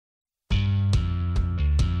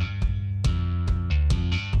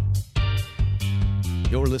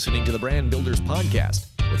You're listening to the Brand Builders Podcast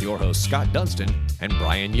with your hosts Scott Dunstan and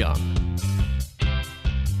Brian Young.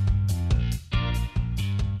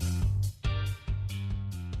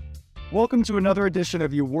 Welcome to another edition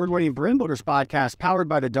of the award-winning Brand Builders Podcast powered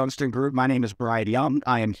by the Dunstan Group. My name is Brian Young.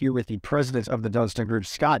 I am here with the president of the Dunstan Group,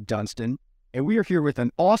 Scott Dunstan, and we are here with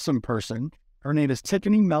an awesome person. Her name is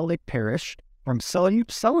Tiffany Mielnik Parrish from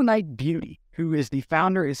Selenite Beauty, who is the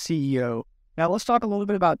founder and CEO. Now, let's talk a little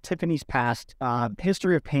bit about Tiffany's past,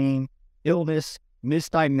 history of pain, illness,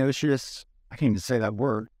 misdiagnosis, I can't even say that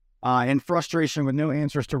word, and frustration with no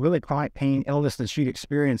answers to really chronic pain, illness that she'd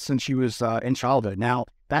experienced since she was in childhood. Now,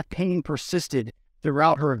 that pain persisted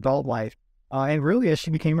throughout her adult life, and really as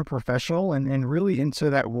she became a professional and really into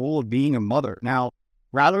that role of being a mother. Now,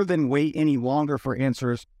 rather than wait any longer for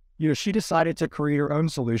answers, she decided to create her own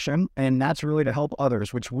solution, and that's really to help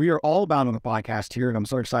others, which we are all about on the podcast here, and I'm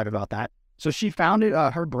so excited about that. So she founded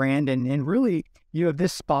her brand and really,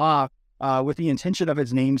 this spa with the intention of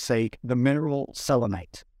its namesake, the mineral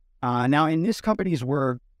Selenite. Now, in this company's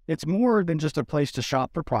word, it's more than just a place to shop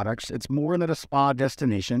for products. It's more than a spa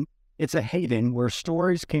destination. It's a haven where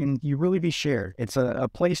stories can really be shared. It's a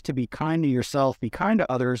place to be kind to yourself, be kind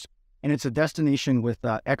to others, and it's a destination with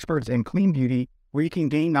experts in clean beauty where you can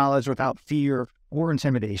gain knowledge without fear or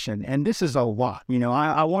intimidation. And this is a lot.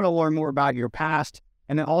 I want to learn more about your past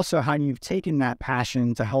and then also how you've taken that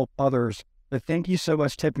passion to help others. But thank you so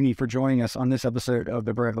much, Tiffany, for joining us on this episode of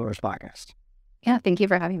the Brand Builders Podcast. Yeah, thank you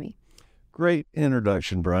for having me. Great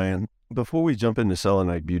introduction, Brian. Before we jump into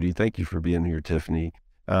Selenite Beauty, thank you for being here, Tiffany.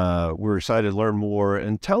 We're excited to learn more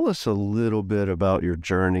and tell us a little bit about your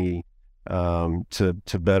journey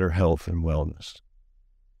to better health and wellness.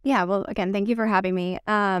 Yeah, well, again, thank you for having me.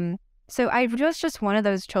 So I was just one of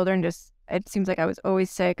those children, it seems like I was always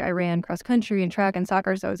sick. I ran cross country and track and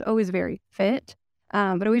soccer, so I was always very fit,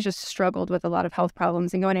 but always just struggled with a lot of health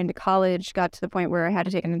problems. And going into college, got to the point where I had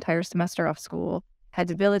to take an entire semester off school, had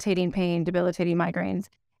debilitating pain, debilitating migraines,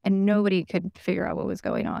 and nobody could figure out what was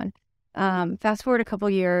going on. Fast forward a couple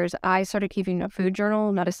years, I started keeping a food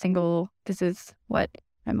journal, this is what,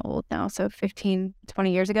 I'm old now, so 15,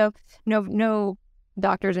 20 years ago. No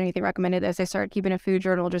doctors or anything recommended this. I started keeping a food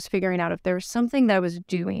journal, just figuring out if there was something that I was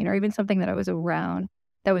doing or even something that I was around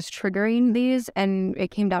that was triggering these, and it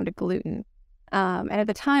came down to gluten. And at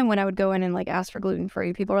the time when I would go in and ask for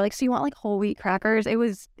gluten-free, people were like, so you want whole wheat crackers? It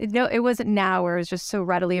wasn't now where it was just so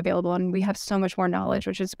readily available and we have so much more knowledge,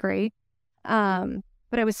 which is great. But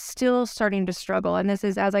I was still starting to struggle. And this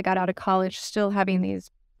is as I got out of college, still having these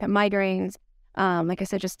migraines. Like I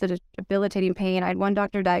said, just the debilitating pain. I had one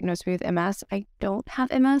doctor diagnose me with MS. I don't have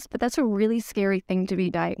MS, but that's a really scary thing to be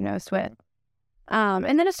diagnosed with.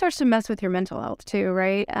 And then it starts to mess with your mental health too,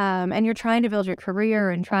 right? And you're trying to build your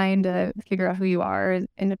career and trying to figure out who you are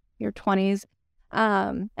in your 20s.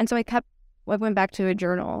 And so I went back to a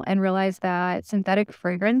journal and realized that synthetic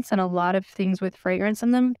fragrance and a lot of things with fragrance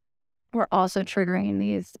in them were also triggering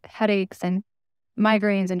these headaches and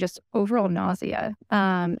migraines and just overall nausea.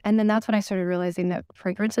 And then that's when I started realizing that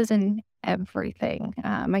fragrance is in everything.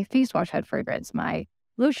 My face wash had fragrance. My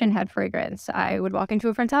lotion had fragrance. I would walk into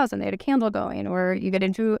a friend's house and they had a candle going, or you get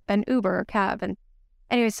into an Uber or cab. And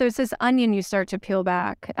anyway, so it's this onion you start to peel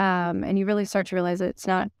back, and you really start to realize that it's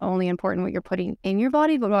not only important what you're putting in your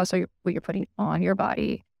body, but also what you're putting on your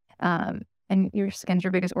body. And your skin's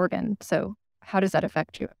your biggest organ. So how does that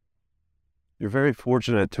affect you? You're very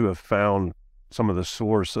fortunate to have found some of the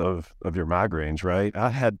source of your migraines, right? I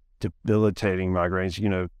had debilitating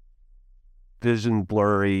migraines, vision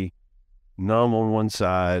blurry, numb on one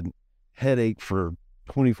side, headache for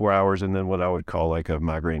 24 hours, and then what I would call a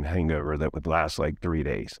migraine hangover that would last 3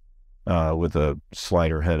 days with a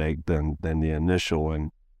slighter headache than the initial.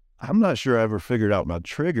 And I'm not sure I ever figured out my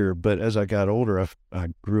trigger, but as I got older, I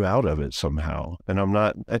grew out of it somehow. And I'm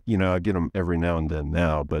not, I get them every now and then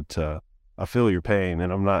now, but I feel your pain,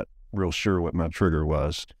 and I'm not real sure what my trigger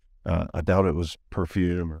was. I doubt it was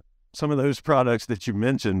perfume or some of those products that you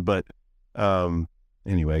mentioned, but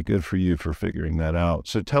anyway, good for you for figuring that out.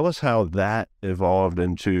 So tell us how that evolved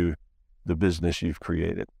into the business you've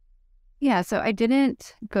created. Yeah, so I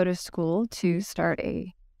didn't go to school to start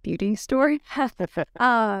a beauty store. So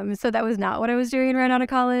that was not what I was doing right out of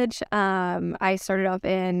college. I started off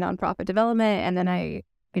in nonprofit development, and then I,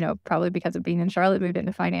 probably because of being in Charlotte, moved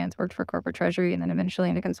into finance, worked for corporate treasury, and then eventually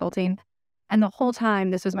into consulting. And the whole time,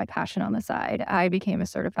 this was my passion on the side. I became a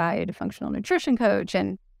certified functional nutrition coach,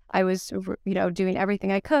 and I was, doing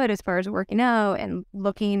everything I could as far as working out and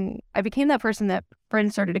looking. I became that person that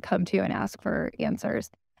friends started to come to and ask for answers.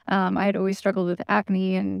 I had always struggled with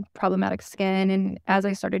acne and problematic skin. And as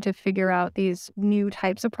I started to figure out these new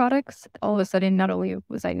types of products, all of a sudden, not only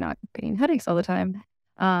was I not getting headaches all the time,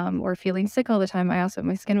 or feeling sick all the time,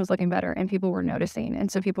 my skin was looking better and people were noticing.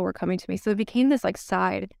 And so people were coming to me. So it became this like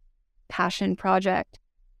side passion project.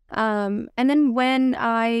 And then when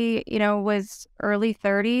I, was early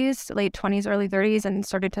 30s, late 20s, early 30s, and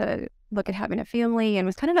started to look at having a family and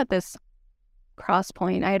was kind of at this cross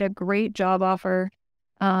point. I had a great job offer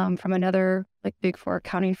from another like Big Four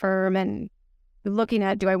accounting firm, and looking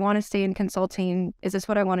at, do I want to stay in consulting? Is this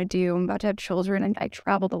what I want to do? I'm about to have children and I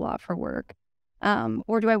traveled a lot for work.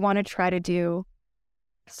 Or do I want to try to do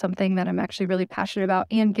something that I'm actually really passionate about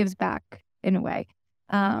and gives back in a way?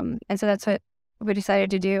 And so that's what we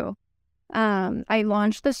decided to do. I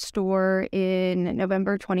launched the store in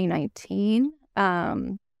November 2019.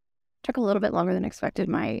 Took a little bit longer than expected.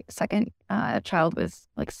 My second child was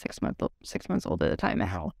like 6 months old at the time.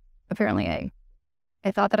 Now, apparently,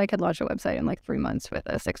 I thought that I could launch a website in like 3 months with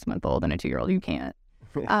a 6-month-old and a 2-year-old. You can't.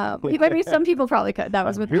 Maybe some people probably could. That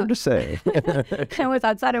was with here to say. It was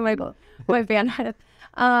outside of my bandwidth.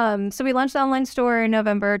 So we launched the online store in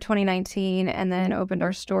November 2019, and then opened our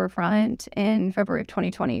storefront in February of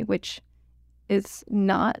 2020, which is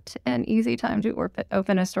not an easy time to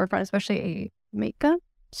open a storefront, especially a makeup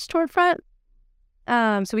storefront.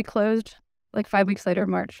 So we closed like 5 weeks later,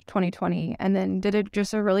 March 2020, and then did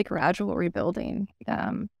just a really gradual rebuilding.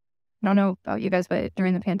 I don't know about you guys, but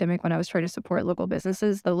during the pandemic, when I was trying to support local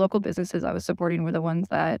businesses, the local businesses I was supporting were the ones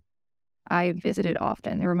that I visited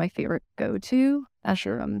often. They were my favorite go-to.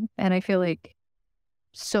 Sure. And I feel like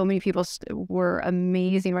so many people were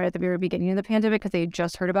amazing right at the very beginning of the pandemic because they had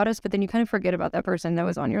just heard about us, but then you kind of forget about that person that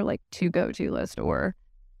was on your like to go-to list, or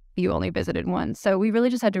you only visited once. So we really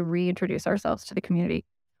just had to reintroduce ourselves to the community.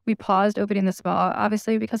 We paused opening the spa,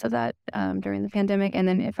 obviously, because of that during the pandemic, and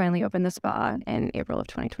then it finally opened the spa in April of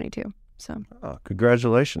 2022. So,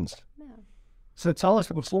 Congratulations. Yeah. So tell us,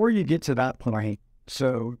 before you get to that point,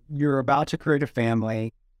 so you're about to create a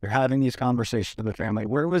family, you're having these conversations with the family.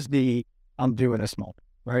 Where was the I'm doing this moment,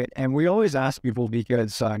 right? And we always ask people,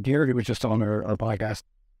 because Gary was just on our podcast.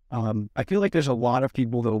 I feel like there's a lot of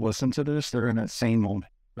people that will listen to this, they're in that same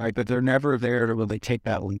moment, right? But they're never there to really take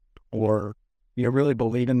that leap or really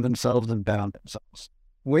believe in themselves and bet on themselves.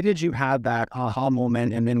 When did you have that aha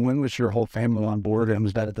moment? And then when was your whole family on board and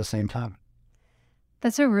was that at the same time?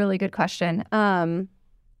 That's a really good question. So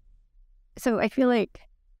I feel like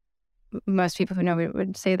most people who know me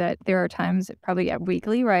would say that there are times, probably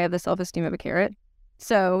weekly, where I have the self-esteem of a carrot.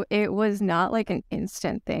 So it was not like an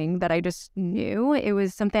instant thing that I just knew. It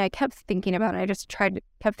was something I kept thinking about, and I just kept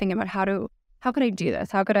thinking about how could I do this?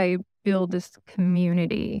 How could I build this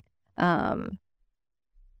community?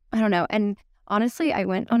 I don't know. And honestly, I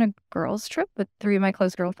went on a girls' trip with 3 of my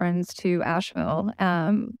close girlfriends to Asheville.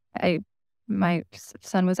 My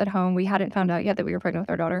son was at home. We hadn't found out yet that we were pregnant with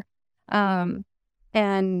our daughter. And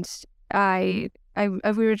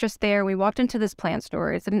we were just there. We walked into this plant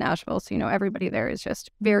store. It's in Asheville, so everybody there is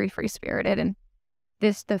just very free spirited. And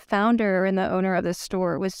the founder and the owner of this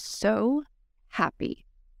store was so happy.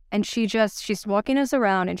 And she's walking us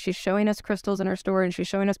around and she's showing us crystals in her store and she's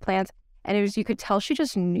showing us plants. And you could tell she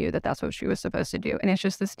just knew that that's what she was supposed to do. And it's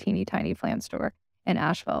just this teeny tiny plant store in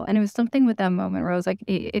Asheville. And it was something with that moment where I was like,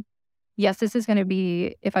 yes, this is going to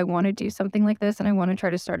be, if I want to do something like this and I want to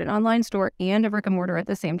try to start an online store and a brick and mortar at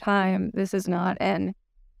the same time, this is not an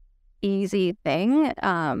easy thing.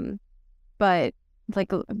 But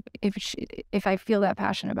like, if I feel that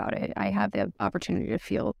passion about it, I have the opportunity to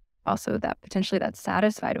feel also that potentially that's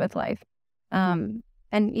satisfied with life.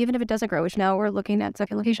 And even if it doesn't grow, which now we're looking at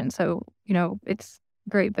second location. So, it's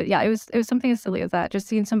great. But yeah, it was something as silly as that, just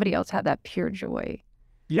seeing somebody else have that pure joy.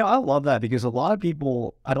 Yeah, I love that, because a lot of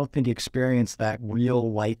people, I don't think, experience that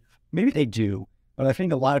real life. Maybe they do, but I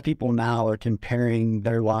think a lot of people now are comparing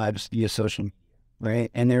their lives via social media,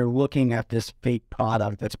 right? And they're looking at this fake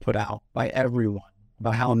product that's put out by everyone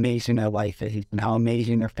about how amazing their life is and how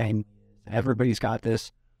amazing their family is. Everybody's got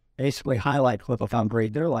this basically highlight clip of how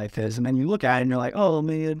great their life is. And then you look at it and you're like, oh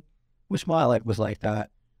man, wish my life was like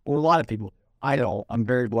that. Well, a lot of people, I don't. I'm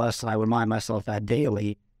very blessed and I remind myself that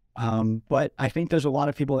daily. But I think there's a lot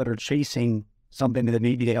of people that are chasing something that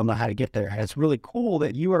maybe they don't know how to get there. And it's really cool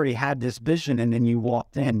that you already had this vision and then you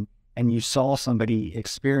walked in and you saw somebody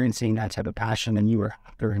experiencing that type of passion and you were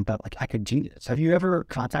after and felt like, I could do this. Have you ever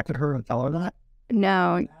contacted her and tell her that?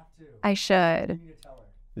 No, I should.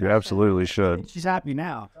 You absolutely should. She's happy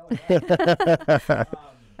now.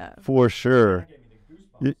 For sure.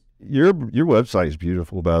 Your website is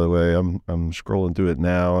beautiful, by the way. I'm scrolling through it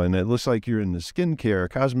now, and it looks like you're in the skincare,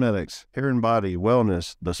 cosmetics, hair and body,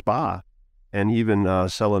 wellness, the spa, and even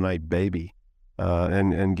Selenite baby,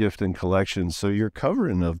 and gift and collections. So you're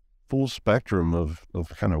covering a full spectrum of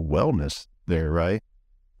kind of wellness there, right?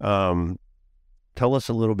 Tell us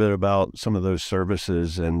a little bit about some of those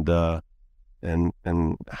services and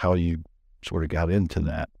how you sort of got into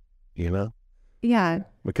that, you know? Yeah.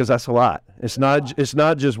 Because that's a lot. It's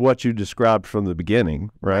not just what you described from the beginning,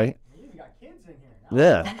 right? You got kids in here.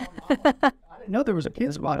 Yeah. I didn't know there was a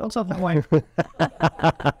kids spot. What's up, that way?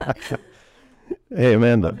 Hey,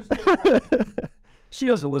 Amanda. She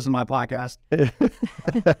doesn't listen to my podcast.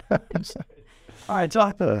 All right,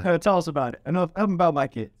 tell us about it. Enough about my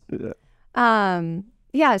kids.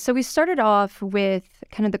 Yeah, so we started off with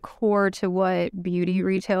kind of the core to what beauty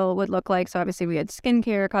retail would look like. So obviously we had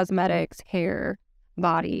skincare, cosmetics, hair,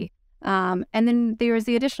 body. And then there was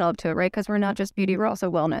the additional up to it, right? Because we're not just beauty, we're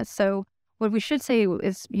also wellness. So what we should say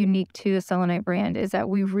is unique to the Selenite brand is that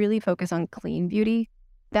we really focus on clean beauty.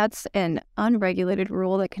 That's an unregulated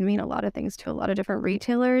rule that can mean a lot of things to a lot of different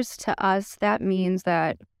retailers. To us, that means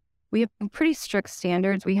that we have pretty strict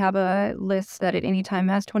standards. We have a list that at any time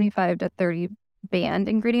has 25 to 30 banned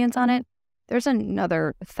ingredients on it. There's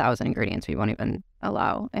another 1,000 ingredients we won't even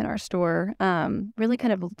allow in our store. Really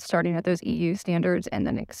kind of starting at those EU standards and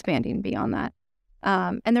then expanding beyond that.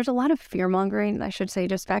 And there's a lot of fear mongering, I should say,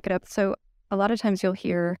 just back it up. So a lot of times you'll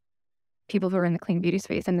hear people who are in the clean beauty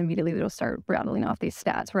space and immediately they'll start rattling off these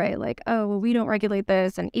stats, right? Like, oh, well, we don't regulate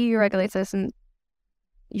this and EU regulates this and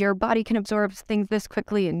your body can absorb things this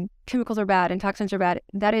quickly and chemicals are bad and toxins are bad.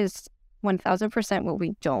 That is 1,000% what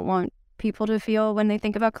we don't want people to feel when they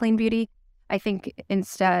think about clean beauty. I think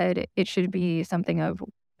instead it should be something of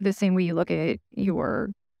the same way you look at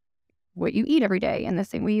what you eat every day and the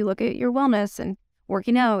same way you look at your wellness and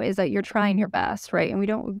working out is that you're trying your best, right?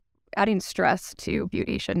 And adding stress to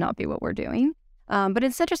beauty should not be what we're doing. But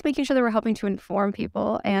instead just making sure that we're helping to inform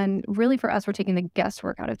people. And really for us, we're taking the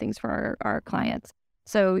guesswork out of things for our clients.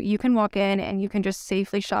 So you can walk in and you can just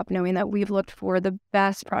safely shop knowing that we've looked for the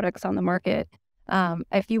best products on the market.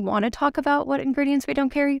 If you want to talk about what ingredients we don't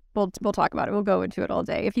carry, we'll talk about it. We'll go into it all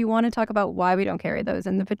day. If you want to talk about why we don't carry those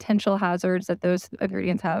and the potential hazards that those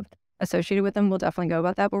ingredients have associated with them, we'll definitely go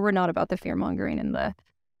about that. But we're not about the fear mongering and the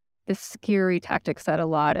scary tactics that a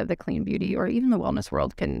lot of the clean beauty or even the wellness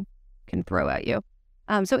world can throw at you.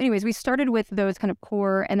 So anyways, we started with those kind of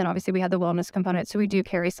core, and then obviously we had the wellness component. So we do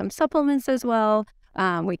carry some supplements as well.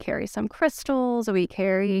 We carry some crystals. We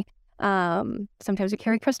carry sometimes we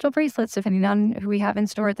carry crystal bracelets, depending on who we have in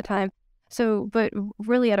store at the time. So, but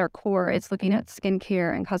really at our core, it's looking at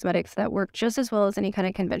skincare and cosmetics that work just as well as any kind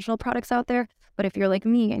of conventional products out there. But if you're like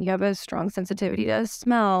me and you have a strong sensitivity to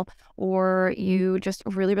smell, or you just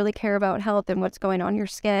really, really care about health and what's going on in your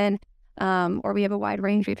skin, or we have a wide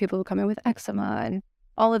range of people who come in with eczema and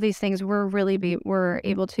all of these things, we're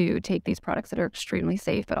able to take these products that are extremely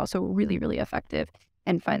safe, but also really, really effective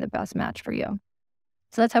and find the best match for you.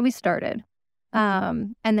 So that's how we started.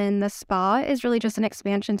 And then the spa is really just an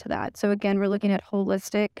expansion to that. So again, we're looking at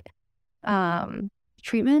holistic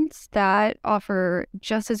treatments that offer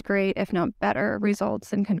just as great, if not better, results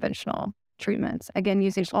than conventional treatments. Again,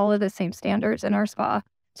 using all of the same standards in our spa.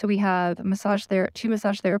 So we have 2 massage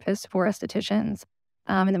therapists, 4 estheticians,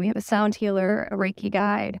 and then we have a sound healer, a Reiki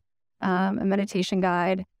guide, a meditation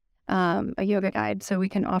guide, a yoga guide. So we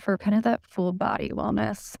can offer kind of that full body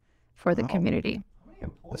wellness for the community.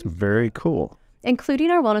 That's very cool. Including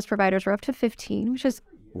our wellness providers, we're up to 15, which is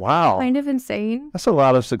wow, kind of insane. That's a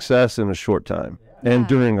lot of success in a short time, and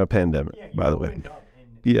during a pandemic, by the way.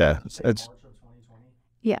 Yeah, it's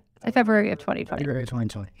February of 2020. February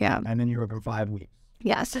 2020. Yeah, and then you were for 5 weeks.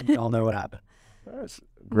 Yes, You all know what happened. That's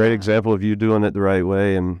a great example of you doing it the right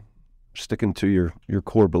way and sticking to your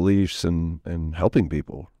core beliefs and helping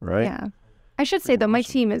people, right? Yeah, I should say though, my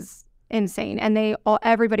team is insane, and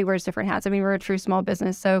everybody wears different hats. I mean, we're a true small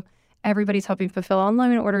business, so everybody's helping fulfill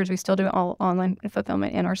online orders. We still do all online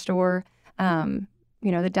fulfillment in our store.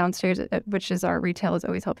 The downstairs, which is our retail, is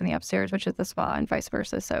always helping the upstairs, which is the spa, and vice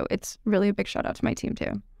versa. So it's really a big shout out to my team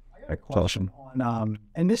too. That's awesome.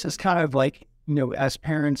 And this is kind of like, as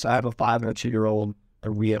parents, I have a 5 and a 2-year-old,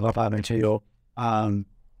 or we have a 5 and a 2-year-old.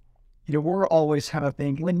 We're always kind of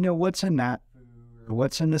thinking, what's in that food?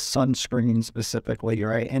 What's in the sunscreen specifically,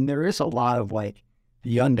 right? And there is a lot of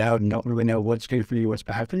the undoubted and don't really know what's good for you, what's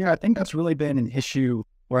bad for you. I think that's really been an issue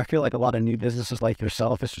where I feel like a lot of new businesses like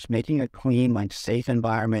yourself is just making a clean, safe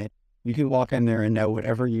environment. You can walk in there and know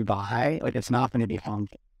whatever you buy, it's not going to be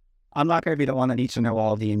harmful. I'm not going to be the one that needs to know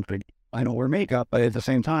all the ingredients. I know wear makeup, but at the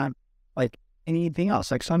same time, anything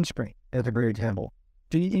else, like sunscreen as a great example.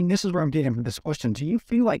 And this is where I'm getting from this question. Do you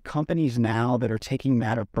feel like companies now that are taking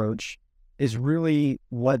that approach is really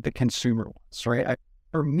what the consumer wants, right?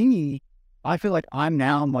 For me, I feel like I'm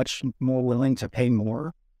now much more willing to pay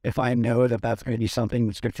more if I know that that's going to be something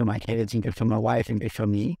that's good for my kids and good for my wife and good for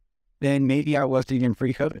me, then maybe I was even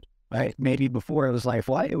pre-COVID, right? Maybe before it was like,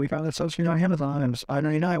 why? We found that sunscreen on Amazon and it's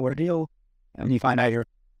 $5.99, what a deal. And you find out you're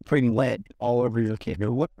putting lead all over your kid.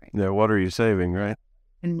 What are you saving, right?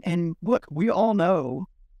 And look, we all know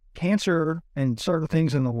cancer and certain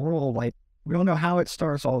things in the world, like we don't know how it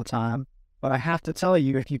starts all the time. But I have to tell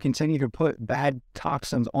you, if you continue to put bad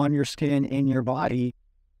toxins on your skin, in your body,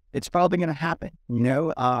 it's probably going to happen,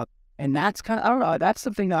 and that's I don't know, that's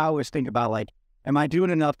something that I always think about, like, am I doing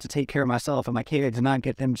enough to take care of myself and my kids and not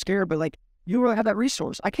get them scared? But like, you really have that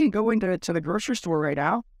resource. I can't go into the grocery store right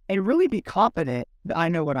now and really be confident that I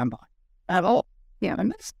know what I'm buying at all. Yeah.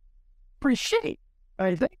 And that's pretty shitty,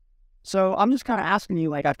 I think. So I'm just kind of asking you,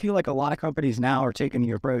 like, I feel like a lot of companies now are taking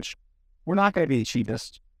the approach, we're not going to be the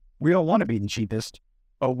cheapest. We don't want to be the cheapest,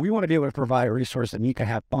 but we want to be able to provide a resource that you can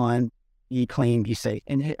have fun, be clean, be safe.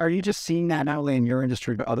 And are you just seeing that not only in your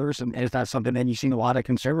industry, but others? And is that something that you've seen a lot of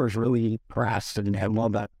consumers really grasp and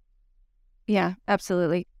love that? Yeah,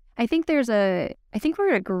 absolutely. I think we're at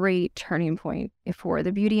a great turning point for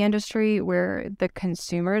the beauty industry where the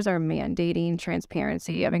consumers are mandating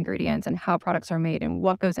transparency of ingredients and how products are made and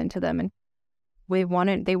what goes into them. And they want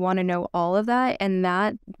to know all of that. And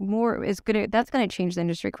that's going to change the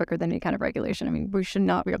industry quicker than any kind of regulation. I mean, we should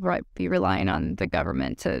not be relying on the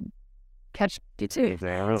government to catch to do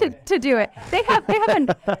it. They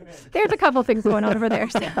haven't. There's a couple things going on over there.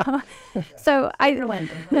 So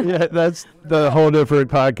yeah, that's the whole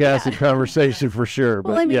different podcast and conversation for sure. But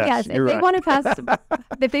well, I mean, yes, if they want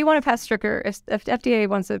to pass stricter, if FDA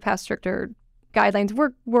wants to pass stricter guidelines,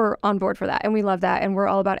 we're on board for that, and we love that, and we're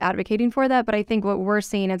all about advocating for that. But I think what we're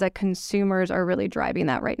seeing is that consumers are really driving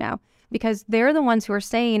that right now because they're the ones who are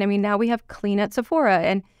saying, I mean, now we have clean at Sephora,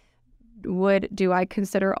 and do I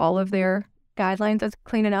consider all of their guidelines as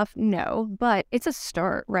clean enough? No, but it's a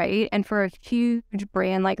start, right? And for a huge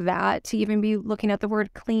brand like that to even be looking at the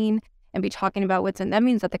word clean and be talking about what's in, that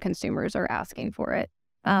means that the consumers are asking for it.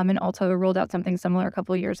 And Ulta rolled out something similar a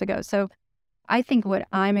couple of years ago. So I think what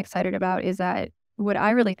I'm excited about is that what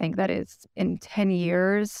I really think that is in 10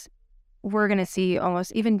 years, we're going to see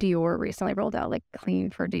almost even Dior recently rolled out like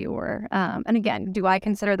clean for Dior. And again, do I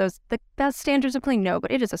consider those the best standards of clean? No,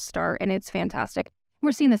 but it is a start and it's fantastic.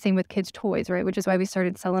 We're seeing the same with kids' toys, right? Which is why we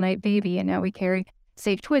started Selenite Baby and now we carry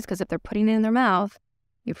safe toys because if they're putting it in their mouth,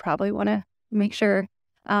 you probably want to make sure.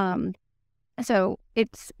 So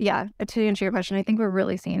it's, yeah, to answer your question, I think we're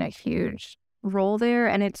really seeing a huge role there.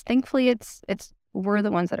 And thankfully we're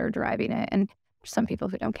the ones that are driving it. And there's some people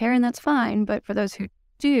who don't care and that's fine. But for those who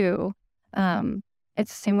do,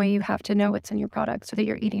 it's the same way you have to know what's in your product so that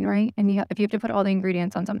you're eating, right? And if you have to put all the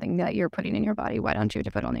ingredients on something that you're putting in your body, why don't you have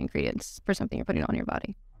to put all the ingredients for something you're putting on your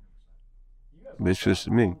body? It's just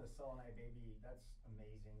me.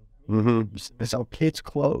 Mm-hmm. Sell kids'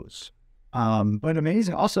 clothes, but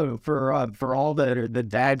amazing. Also for all the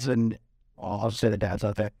dads and I'll say the dads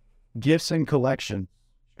out there, gifts and collection.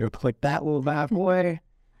 Go click that little bad boy.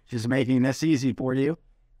 Just making this easy for you.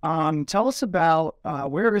 Tell us about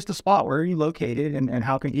where is the spot? Where are you located, and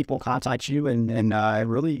how can people contact you and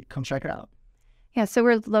really come check it out? Yeah, so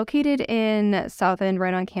we're located in South End,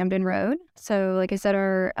 right on Camden Road. So, like I said,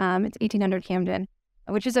 it's 1800 Camden,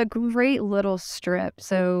 which is a great little strip.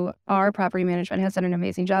 So our property management has done an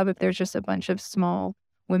amazing job. If there's just a bunch of small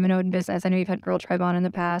women-owned business, I know you've had Girl Tribe on in the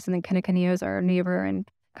past, and then Kinnikineo is our neighbor, and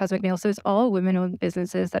Cosmic Nail. So it's all women-owned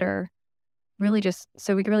businesses that are really just,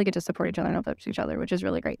 so we can really get to support each other and help each other, which is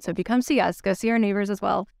really great. So if you come see us, go see our neighbors as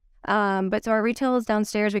well. But so our retail is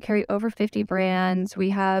downstairs. We carry over 50 brands.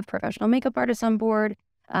 We have professional makeup artists on board,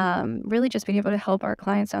 really just being able to help our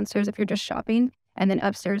clients downstairs if you're just shopping. And then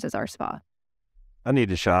upstairs is our spa. I need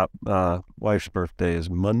to shop. Wife's birthday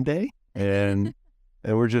is Monday, and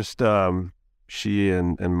we're just, she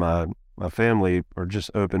and my family are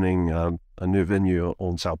just opening a new venue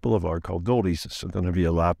on South Boulevard called Goldie's. It's going to be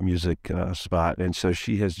a live music spot. And so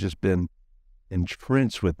she has just been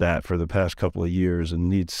entrenched with that for the past couple of years and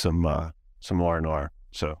needs some R&R.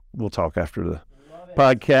 So we'll talk after the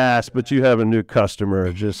podcast, but you have a new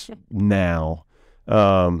customer just now.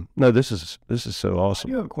 No, this is so awesome.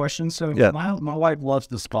 You have a question. So yeah. My wife loves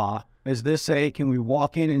the spa. Is this can we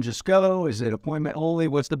walk in and just go? Is it appointment only?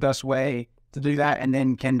 What's the best way to do that? And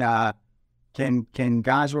then can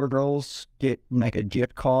guys or girls get like a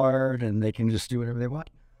gift card and they can just do whatever they want?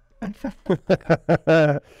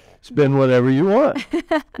 Spend whatever you want.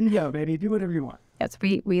 Yeah, baby, do whatever you want. Yes,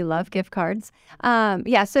 we love gift cards.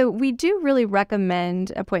 Yeah, so we do really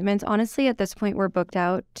recommend appointments. Honestly, at this point, we're booked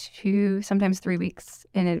out 2, sometimes 3 weeks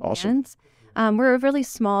in advance. Awesome. We're a really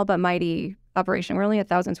small but mighty operation. We're only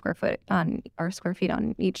 1,000 square feet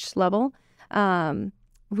on each level.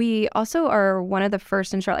 We also are one of the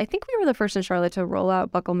first in Charlotte. I think we were the first in Charlotte to roll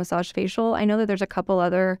out buccal massage facial. I know that there's a couple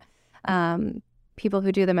other people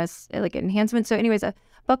who do them as like enhancements. So anyways, a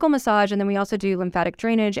buccal massage, and then we also do lymphatic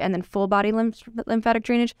drainage and then full body lymphatic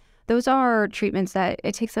drainage. Those are treatments that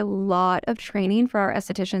it takes a lot of training for our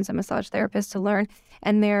estheticians and massage therapists to learn.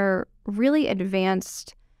 And they're really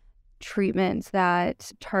advanced treatments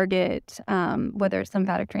that target whether it's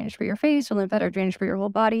lymphatic drainage for your face or lymphatic drainage for your whole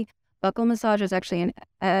body. Buccal massage is actually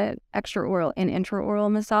an extraoral and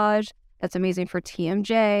intraoral massage that's amazing for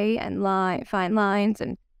TMJ and fine lines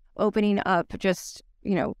and opening up, just,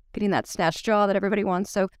 getting that snatched jaw that everybody wants.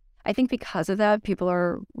 So I think because of that, people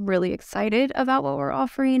are really excited about what we're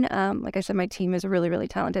offering. Like I said, my team is really, really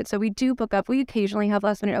talented. So we do book up. We occasionally have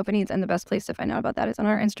last minute openings, and the best place to find out about that is on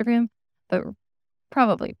our Instagram. But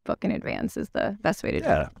probably book in advance is the best way to do it.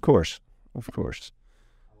 Yeah, of course. Of course.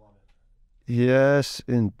 Yes,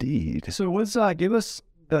 indeed. So what's give us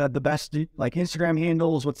the best like Instagram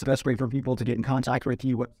handles? What's the best way for people to get in contact with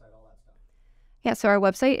you? Yeah, so our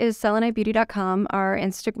website is selenitebeauty.com.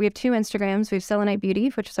 We have 2 Instagrams. We have Selenite Beauty,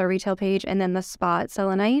 which is our retail page, and then the spa at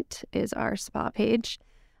Selenite is our spa page.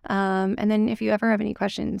 And then if you ever have any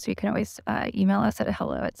questions, you can always email us at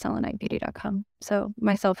hello@selenitebeauty.com. So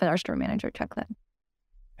myself and our store manager check that.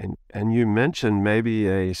 And you mentioned maybe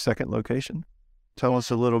a second location. Tell us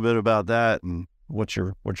a little bit about that and what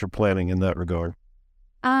you're planning in that regard.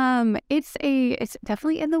 It's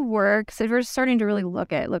definitely in the works. We're starting to really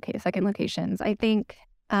look at second locations. I think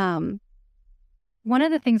one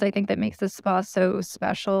of the things I think that makes this spa so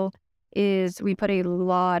special is we put a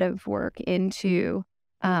lot of work into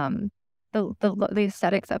the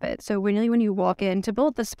aesthetics of it. So when you walk in to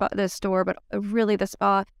both the store, but really the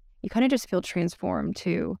spa, you kind of just feel transformed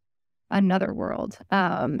to another world.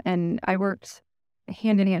 And I worked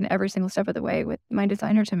hand in hand every single step of the way with my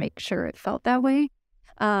designer to make sure it felt that way.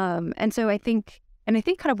 And so I think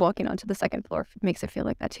kind of walking onto the second floor makes it feel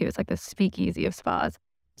like that too. It's like the speakeasy of spas.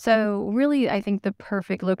 So really, I think the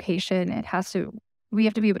perfect location, we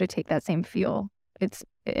have to be able to take that same feel.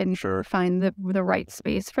 Find the right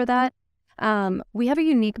space for that. We have a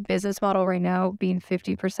unique business model right now, being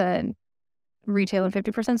 50% retail and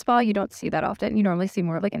 50% spa. You don't see that often. You normally see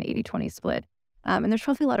more of like an 80-20 split. And there's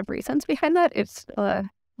probably a lot of reasons behind that. It's a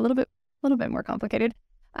little bit more complicated.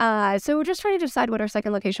 So we're just trying to decide what our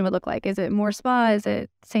second location would look like. Is it more spa? Is it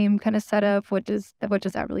same kind of setup? What does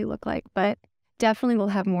that really look like? But definitely we'll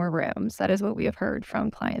have more rooms. That is what we have heard from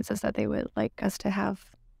clients, is that they would like us to have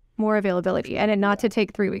more availability and not to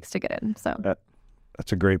take 3 weeks to get in. So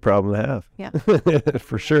that's a great problem to have. Yeah.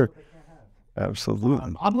 For sure.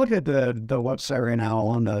 Absolutely. I'm looking at the website right now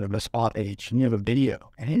on the spa page, and you have a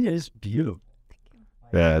video, and it is beautiful.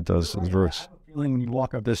 Yeah, it does. It works. I have a feeling when you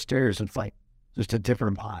walk up the stairs, it's like just a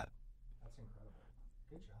different vibe. That's incredible.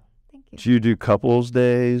 Good job. Thank you. Do you do couples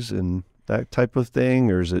days and that type of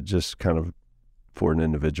thing, or is it just kind of for an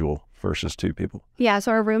individual versus 2 people? Yeah,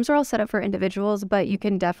 so our rooms are all set up for individuals, but you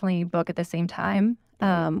can definitely book at the same time,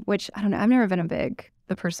 which I don't know. I've never been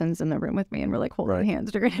the person's in the room with me and we're like holding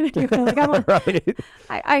hands during it. Like, Right.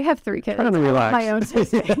 I have 3 kids. Trying to relax. My own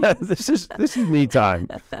space. Yeah, this is me time.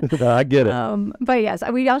 I get it. But yes,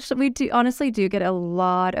 we honestly do get a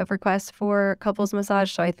lot of requests for couples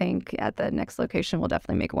massage. So I think at the next location, we'll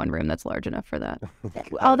definitely make one room that's large enough for that.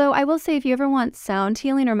 Although I will say, if you ever want sound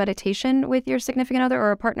healing or meditation with your significant other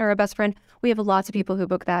or a partner or a best friend, we have lots of people who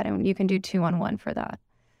book that, and you can do 2-on-1 for that.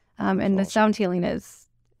 And the sound healing is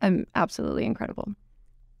absolutely incredible.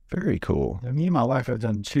 Very cool. Yeah, me and my wife have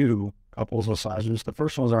done 2 couples massages. The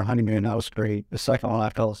first one was our honeymoon. That was great. The second one, I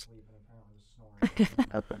fell asleep and apparently was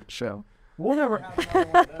snoring at the show. We'll never have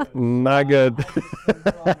another one of those. Not good.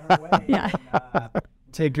 Yeah.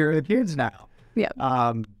 Take care of the kids now. Yeah.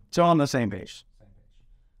 So on the same page.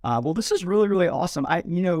 Well, this is really, really awesome.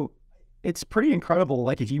 It's pretty incredible.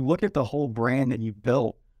 Like, if you look at the whole brand that you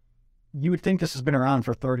built, you would think this has been around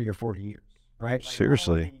for 30 or 40 years, right?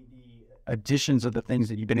 Seriously. Additions of the things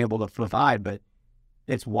that you've been able to provide, but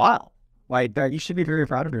it's wild. Like, that, you should be very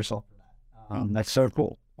proud of yourself for that. That's so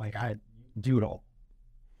cool. Like, I do it all.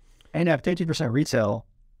 And at 50% retail,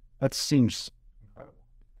 that seems incredible.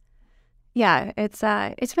 Yeah, it's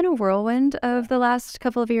been a whirlwind of the last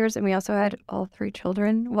couple of years, and we also had all 3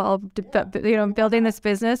 children while building this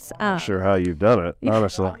business. Not sure how you've done it,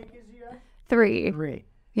 honestly. 3. 3.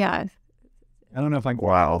 Yeah. I don't know if I can.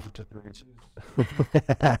 Wow.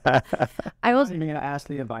 I will. I'm going to ask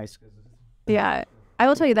the advice. Yeah. I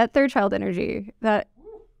will tell you that third child energy, that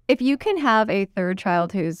if you can have a third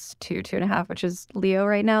child who's 2.5, which is Leo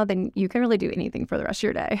right now, then you can really do anything for the rest of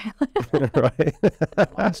your day. Right.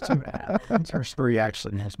 Last 2.5. There's 3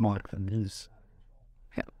 actually next month. And is.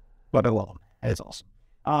 Yeah. But alone. It's awesome.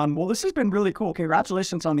 Well, this has been really cool.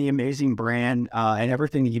 Congratulations on the amazing brand and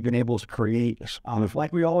everything that you've been able to create.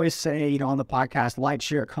 Like we always say, on the podcast, like,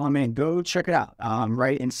 share, comment, go check it out.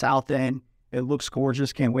 Right in South End, it looks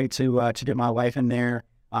gorgeous. Can't wait to get my wife in there.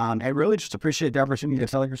 I really just appreciate the opportunity to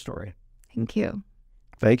tell your story. Thank you.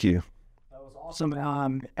 Thank you. That was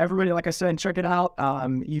awesome. Everybody, like I said, check it out.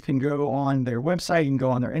 You can go on their website. You can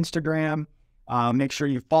go on their Instagram. Make sure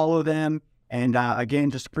you follow them. And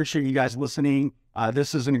again, just appreciate you guys listening.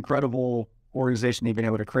 This is an incredible organization you've been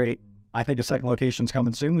able to create. I think a second location's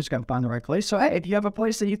coming soon. We just got to find the right place. So, hey, if you have a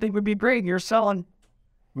place that you think would be great and you're selling,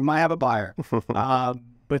 we might have a buyer.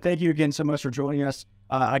 But thank you again so much for joining us.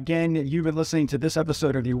 Again, you've been listening to this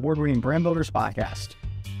episode of the award-winning Brand Builders Podcast.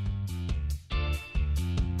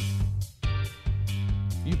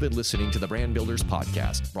 You've been listening to the Brand Builders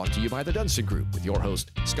Podcast, brought to you by the Dunston Group with your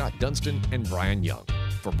host, Scott Dunston and Brian Young.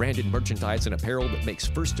 For branded merchandise and apparel that makes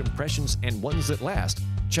first impressions and ones that last,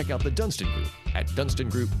 check out the Dunston Group at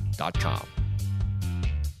dunstongroup.com.